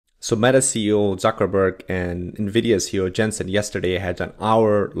So Meta CEO Zuckerberg and NVIDIA CEO Jensen yesterday had an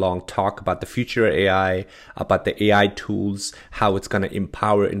hour-long talk about the future of AI, about the AI tools, how it's going to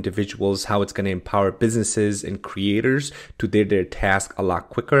empower individuals, how it's going to empower businesses and creators to do their task a lot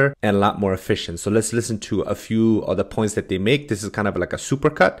quicker and a lot more efficient. So let's listen to a few of the points that they make. This is kind of like a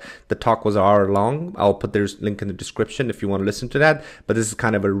supercut. The talk was an hour long. I'll put their link in the description if you want to listen to that. But this is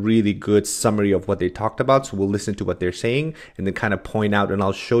kind of a really good summary of what they talked about. So we'll listen to what they're saying and then kind of point out, and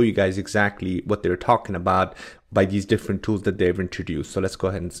I'll show you guys exactly what they're talking about by these different tools that they've introduced. So let's go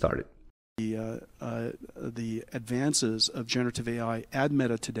ahead and start it. The advances of generative AI at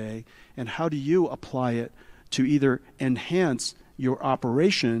Meta today, and how do you apply it to either enhance your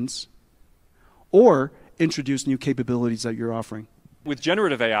operations or introduce new capabilities that you're offering? With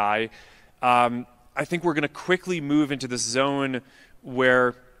generative AI, I think we're going to quickly move into this zone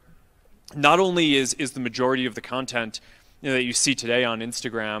where not only is the majority of the content that you see today on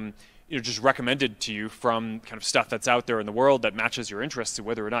Instagram, just recommended to you from kind of stuff that's out there in the world that matches your interests, and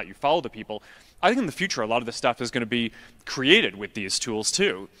whether or not you follow the people. I think in the future, a lot of this stuff is going to be created with these tools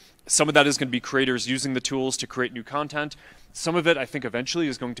too. Some of that is going to be creators using the tools to create new content. Some of it, I think, eventually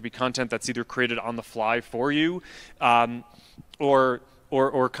is going to be content that's either created on the fly for you, or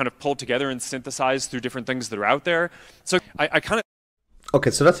kind of pulled together and synthesized through different things that are out there. So I kind of. Okay,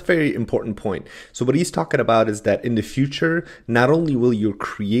 so that's a very important point. So what he's talking about is that in the future, not only will your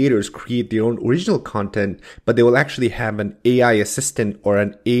creators create their own original content, but they will actually have an AI assistant or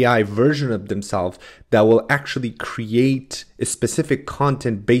an AI version of themselves that will actually create a specific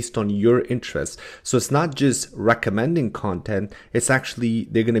content based on your interests. So it's not just recommending content, it's actually,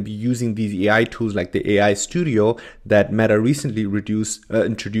 they're going to be using these AI tools like the AI Studio that Meta recently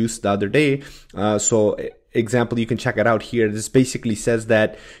introduced the other day. Example, you can check it out here. This basically says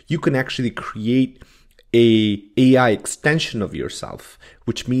that you can actually create a AI extension of yourself,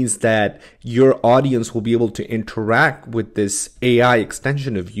 which means that your audience will be able to interact with this AI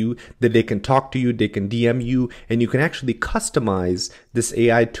extension of you, that they can talk to you, they can DM you, and you can actually customize this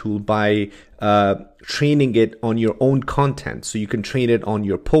AI tool by training it on your own content. So you can train it on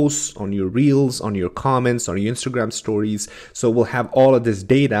your posts, on your reels, on your comments, on your Instagram stories. So we'll have all of this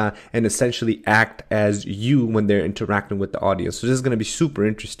data and essentially act as you when they're interacting with the audience. So this is going to be super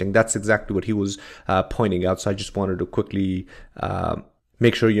interesting. That's exactly what he was pointing out. So I just wanted to quickly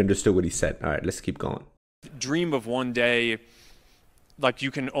make sure you understood what he said. All right, let's keep going. Dream of one day, like you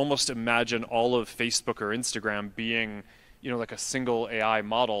can almost imagine all of Facebook or Instagram being, like a single AI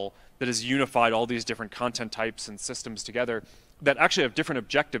model that has unified all these different content types and systems together that actually have different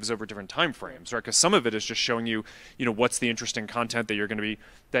objectives over different time frames, right? Because some of it is just showing you, what's the interesting content that you're going to be,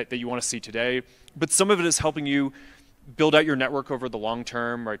 that you want to see today. But some of it is helping you build out your network over the long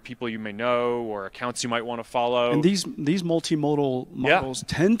term, right? People you may know or accounts you might want to follow. And these multimodal models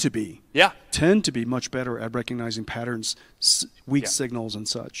tend to be much better at recognizing patterns, weak signals and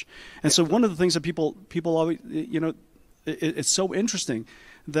such. And so one of the things that people always, it's so interesting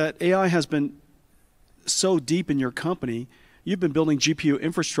that AI has been so deep in your company. You've been building GPU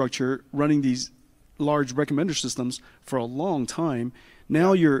infrastructure, running these large recommender systems for a long time.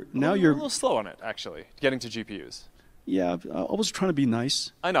 Now you're a little slow on it, actually, getting to GPUs. Yeah, I was trying to be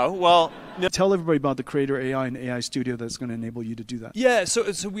nice. I know. Well, tell everybody about the Creator AI and AI Studio that's going to enable you to do that. Yeah.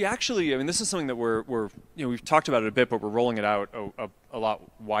 So we actually, this is something that we've talked about it a bit, but we're rolling it out a lot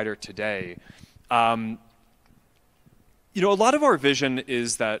wider today. A lot of our vision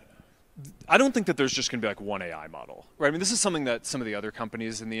is that I don't think that there's just going to be like one AI model, right? This is something that some of the other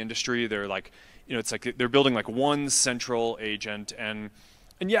companies in the industry, they're like, it's like they're building like one central agent, and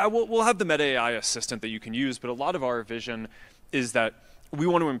yeah, we'll have the Meta AI assistant that you can use, but a lot of our vision is that we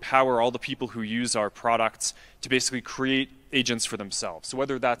want to empower all the people who use our products to basically create agents for themselves. So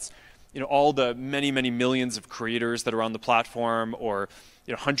whether that's all the many millions of creators that are on the platform, or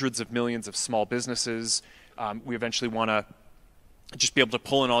hundreds of millions of small businesses, we eventually want to just be able to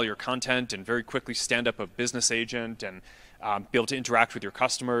pull in all your content and very quickly stand up a business agent and be able to interact with your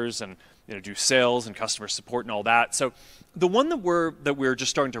customers and do sales and customer support and all that. So the one that we're just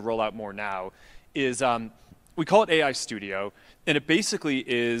starting to roll out more now is we call it AI Studio, and it basically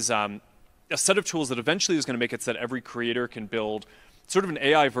is a set of tools that eventually is going to make it so that every creator can build sort of an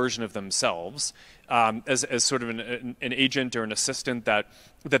AI version of themselves as sort of an agent or an assistant that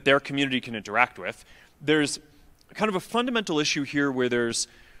their community can interact with. There's kind of a fundamental issue here where there's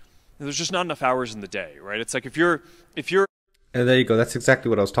just not enough hours in the day, right? It's like if you're and there you go. That's exactly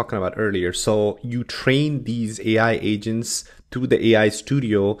what I was talking about earlier. So you train these AI agents through the AI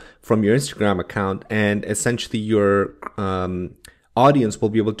Studio from your Instagram account, and essentially your audience will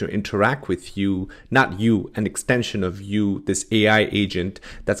be able to interact with you, not you, an extension of you, this AI agent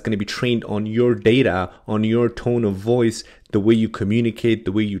that's going to be trained on your data, on your tone of voice, the way you communicate,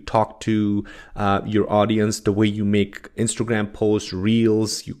 the way you talk to your audience, the way you make Instagram posts,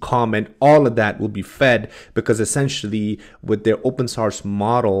 reels, you comment, all of that will be fed, because essentially with their open source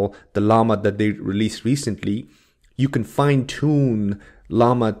model, the Llama that they released recently, you can fine tune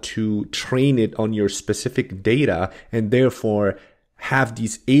Llama to train it on your specific data, and therefore have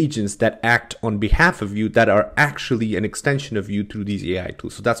these agents that act on behalf of you that are actually an extension of you through these AI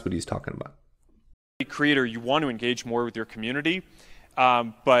tools. So that's what he's talking about. Creator, you want to engage more with your community,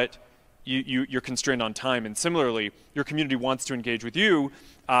 but you're constrained on time. And similarly, your community wants to engage with you,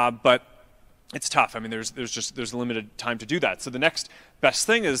 but it's tough. I mean, there's limited time to do that. So the next best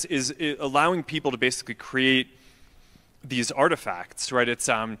thing is allowing people to basically create these artifacts, right? It's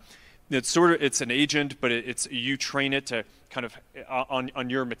an agent, but you train it to kind of on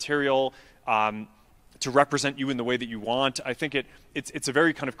your material, to represent you in the way that you want. I think it's a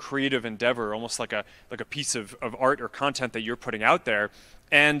very kind of creative endeavor, almost like a piece of art or content that you're putting out there.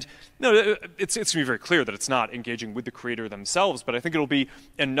 And no, it's going to be very clear that it's not engaging with the creator themselves, but I think it'll be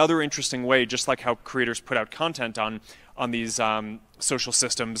another interesting way, just like how creators put out content on these social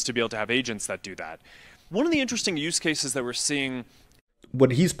systems, to be able to have agents that do that. One of the interesting use cases that we're seeing,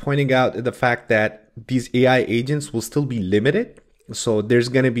 what he's pointing out is the fact that these AI agents will still be limited. So there's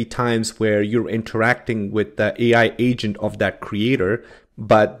going to be times where you're interacting with the AI agent of that creator,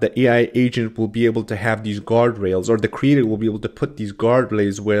 but the AI agent will be able to have these guardrails, or the creator will be able to put these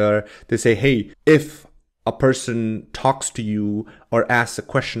guardrails where they say, hey, if a person talks to you or asks a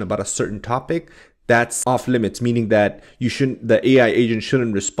question about a certain topic, that's off limits, meaning that the AI agent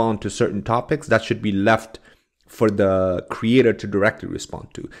shouldn't respond to certain topics. That should be left for the creator to directly respond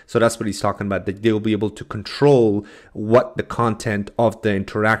to. So that's what he's talking about, that they'll be able to control what the content of the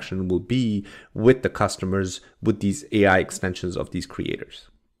interaction will be with the customers with these AI extensions of these creators.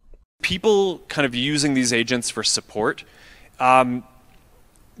 People kind of using these agents for support.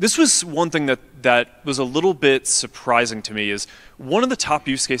 This was one thing that was a little bit surprising to me. Is one of the top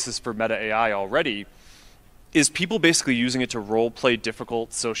use cases for Meta AI already is people basically using it to role play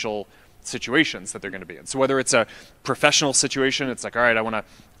difficult social situations that they're going to be in. So whether it's a professional situation, it's like, all right, I want to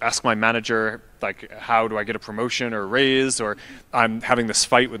ask my manager, like, how do I get a promotion or a raise, or I'm having this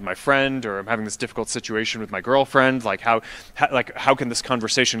fight with my friend, or I'm having this difficult situation with my girlfriend, like how can this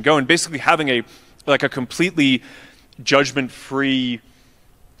conversation go? And basically having a completely judgment-free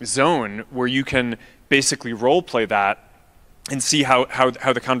zone where you can basically role play that and see how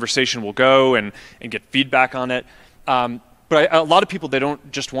the conversation will go and get feedback on it. But a lot of people, they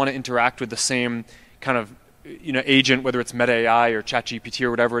don't just want to interact with the same kind of agent, whether it's Meta AI or ChatGPT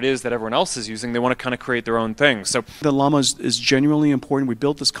or whatever it is that everyone else is using. They want to kind of create their own thing. So the Llama is genuinely important. We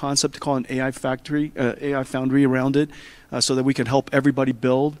built this concept to call an AI factory, AI foundry around it, so that we can help everybody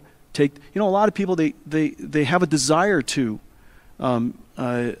build. A lot of people, they have a desire to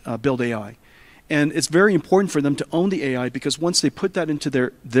build AI. And it's very important for them to own the AI, because once they put that into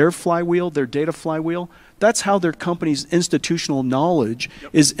their flywheel, their data flywheel, that's how their company's institutional knowledge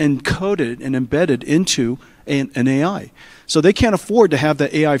is encoded and embedded into an AI. So they can't afford to have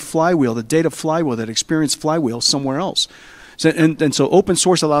the AI flywheel, the data flywheel, that experience flywheel somewhere else. And so open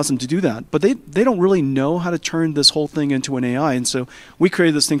source allows them to do that. But they don't really know how to turn this whole thing into an AI. And so we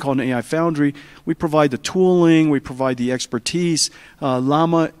created this thing called an AI foundry. We provide the tooling. We provide the expertise.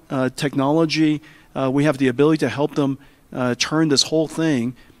 Llama technology. We have the ability to help them turn this whole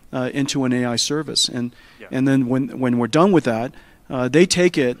thing into an AI service. And then when we're done with that, they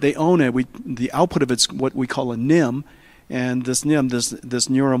take it, they own it. The output of it's what we call a NIM. And this NIM, this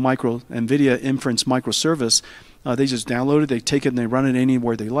Neuro Micro NVIDIA Inference Microservice, they just download it, they take it, and they run it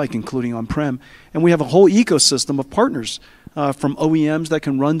anywhere they like, including on-prem. And we have a whole ecosystem of partners, from OEMs that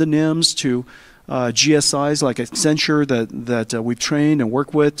can run the NIMs to GSIs like Accenture that we've trained and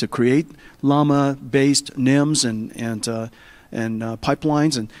worked with to create Llama-based NIMs and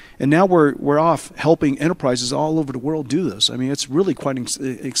pipelines. And now we're off helping enterprises all over the world do this. I mean, it's really quite an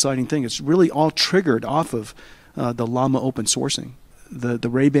exciting thing. It's really all triggered off of the Llama open sourcing, the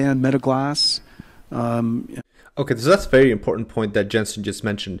Ray-Ban Meta Glass. Okay, so that's a very important point that Jensen just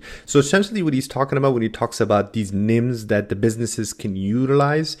mentioned. So essentially what he's talking about when he talks about these NIMs that the businesses can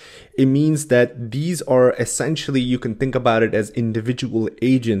utilize, it means that these are essentially, you can think about it as individual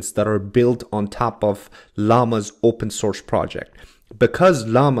agents that are built on top of Llama's open source project. Because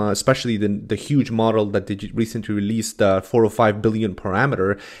Llama, especially the huge model that they recently released, 405 billion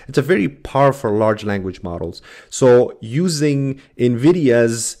parameter, it's a very powerful large language models. So using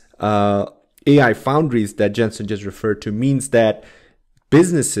NVIDIA's AI foundries that Jensen just referred to means that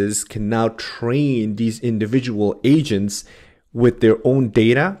businesses can now train these individual agents with their own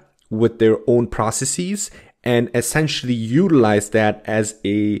data, with their own processes, and essentially utilize that as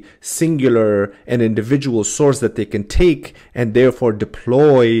a singular and individual source that they can take and therefore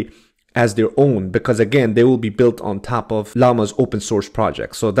deploy as their own, because again, they will be built on top of Llama's open source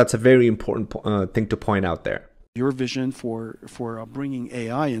project. So that's a very important thing to point out there. Your vision for bringing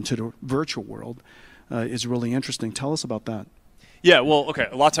AI into the virtual world is really interesting. Tell us about that. Yeah, well, okay,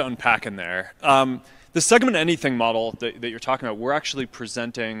 a lot to unpack in there. The segment anything model that you're talking about, we're actually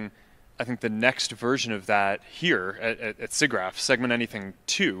presenting, I think, the next version of that here at SIGGRAPH, segment anything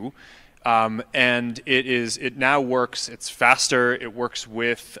 2. And it now works, it's faster, it works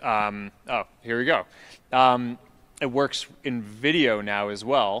with, oh, here we go. It works in video now as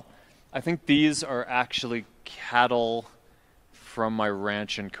well. I think these are actually cattle from my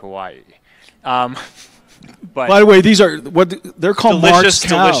ranch in Kauai. But by the way, these are what they're called, Mark's cows.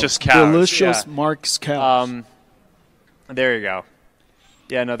 Delicious cows. Delicious Mark's cows. There you go.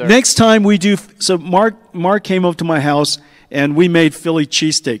 Yeah, no, next time we do, so Mark came up to my house and we made Philly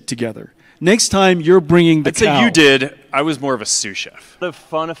cheesesteak together. Next time you're bringing the cow. I'd say you did. I was more of a sous chef. The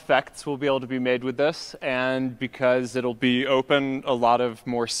fun effects will be able to be made with this, and because it'll be open, a lot of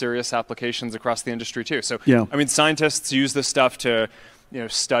more serious applications across the industry too. So, yeah. I mean, scientists use this stuff to,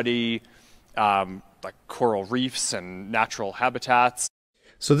 study like coral reefs and natural habitats.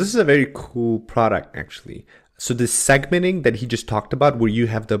 So this is a very cool product, actually. So the segmenting that he just talked about, where you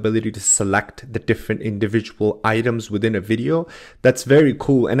have the ability to select the different individual items within a video, that's very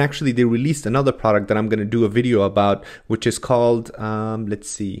cool. And actually they released another product that I'm going to do a video about, which is called, let's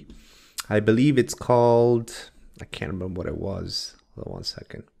see, I believe it's called, I can't remember what it was. Hold on one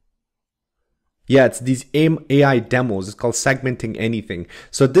second. Yeah, it's these AI demos. It's called segmenting anything.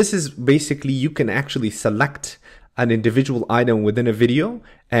 So this is basically, you can actually select an individual item within a video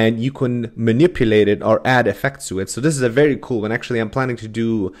and you can manipulate it or add effects to it. So this is a very cool one. Actually, I'm planning to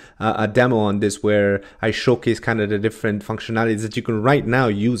do a demo on this where I showcase kind of the different functionalities that you can right now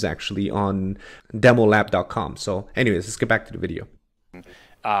use actually on demolab.com. So anyways, let's get back to the video.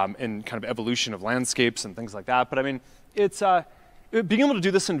 And kind of evolution of landscapes and things like that. But I mean, it's being able to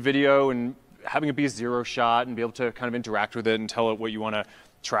do this in video and having it be a zero shot and be able to kind of interact with it and tell it what you want to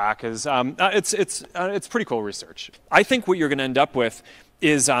track is it's pretty cool research. I think what you're going to end up with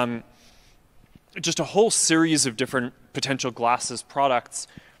is just a whole series of different potential glasses products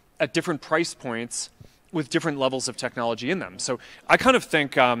at different price points with different levels of technology in them. So I kind of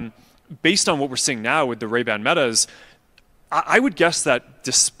think based on what we're seeing now with the Ray-Ban Metas, I would guess that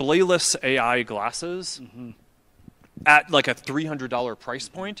displayless AI glasses at like a $300 price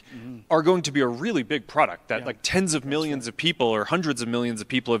point are going to be a really big product that like tens of millions of people or hundreds of millions of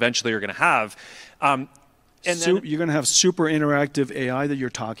people eventually are going to have. And then you're going to have super interactive AI that you're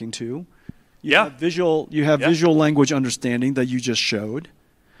talking to. You have visual language understanding that you just showed.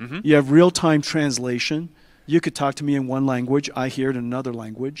 You have real-time translation. You could talk to me in one language, I hear it in another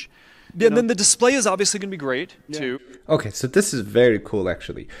language. Yeah, and then the display is obviously going to be great too. Okay, so this is very cool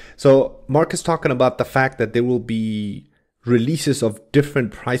actually. So Mark is talking about the fact that there will be releases of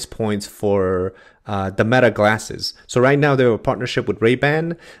different price points for the Meta glasses. So right now they have a partnership with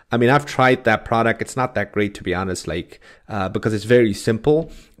Ray-Ban. I mean, I've tried that product. It's not that great, to be honest, like because it's very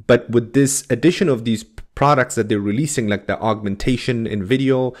simple. But with this addition of these products that they're releasing, like the augmentation in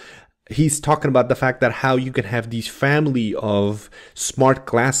video, he's talking about the fact that how you can have these family of smart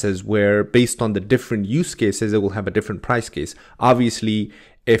glasses where based on the different use cases, it will have a different price case. Obviously,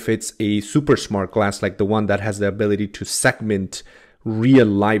 if it's a super smart glass, like the one that has the ability to segment real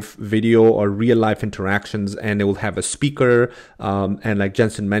life video or real life interactions, and it will have a speaker, and like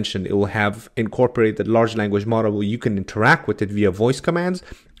Jensen mentioned, it will have incorporated large language model where you can interact with it via voice commands.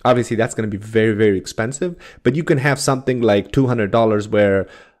 Obviously, that's going to be very, very expensive, but you can have something like $200 where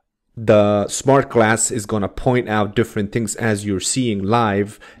the smart glass is going to point out different things as you're seeing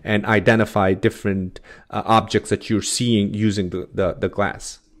live and identify different objects that you're seeing using the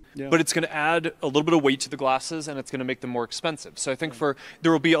glass. Yeah. But it's going to add a little bit of weight to the glasses and it's going to make them more expensive. So I think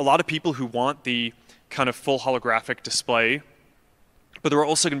there will be a lot of people who want the kind of full holographic display, but there are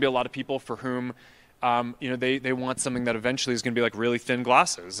also going to be a lot of people for whom they want something that eventually is going to be like really thin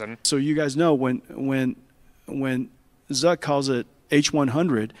glasses. And so you guys know when Zuck calls it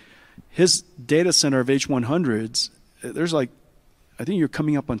H100, his data center of H100s, there's like, I think you're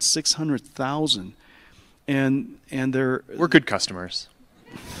coming up on 600,000, and we're good customers.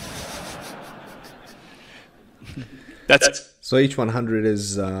 So H100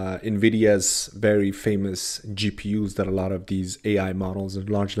 is NVIDIA's very famous GPUs that a lot of these AI models and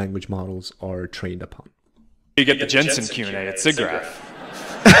large language models are trained upon. You get the Jensen Q&A at SIGGRAPH.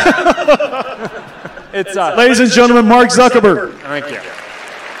 It's ladies and gentlemen, Mark Zuckerberg. Thank you.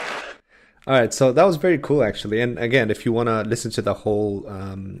 All right, so that was very cool, actually. And again, if you want to listen to the whole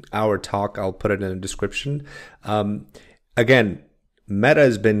hour talk, I'll put it in the description. Again, Meta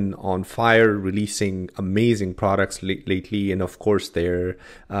has been on fire, releasing amazing products lately. And of course, their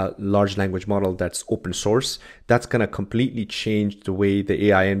large language model that's open source. That's going to completely change the way the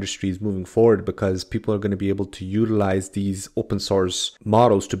AI industry is moving forward, because people are going to be able to utilize these open source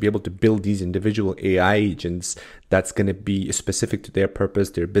models to be able to build these individual AI agents that's going to be specific to their purpose,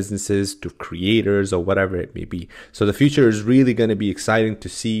 their businesses, to creators, or whatever it may be. So the future is really going to be exciting to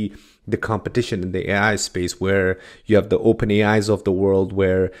see the competition in the AI space, where you have the open AIs of the world,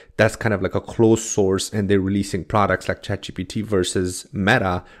 where that's kind of like a closed source and they're releasing products like ChatGPT, versus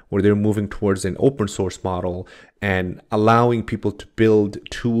Meta, where they're moving towards an open source model and allowing people to build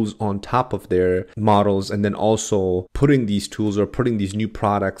tools on top of their models, and then also putting these tools or putting these new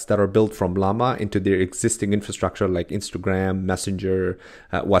products that are built from Llama into their existing infrastructure like Instagram, Messenger,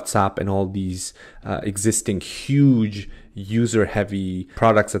 WhatsApp, and all these existing huge user heavy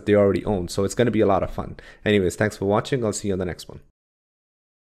products that they already own. So it's going to be a lot of fun. Anyways, thanks for watching. I'll see you on the next one.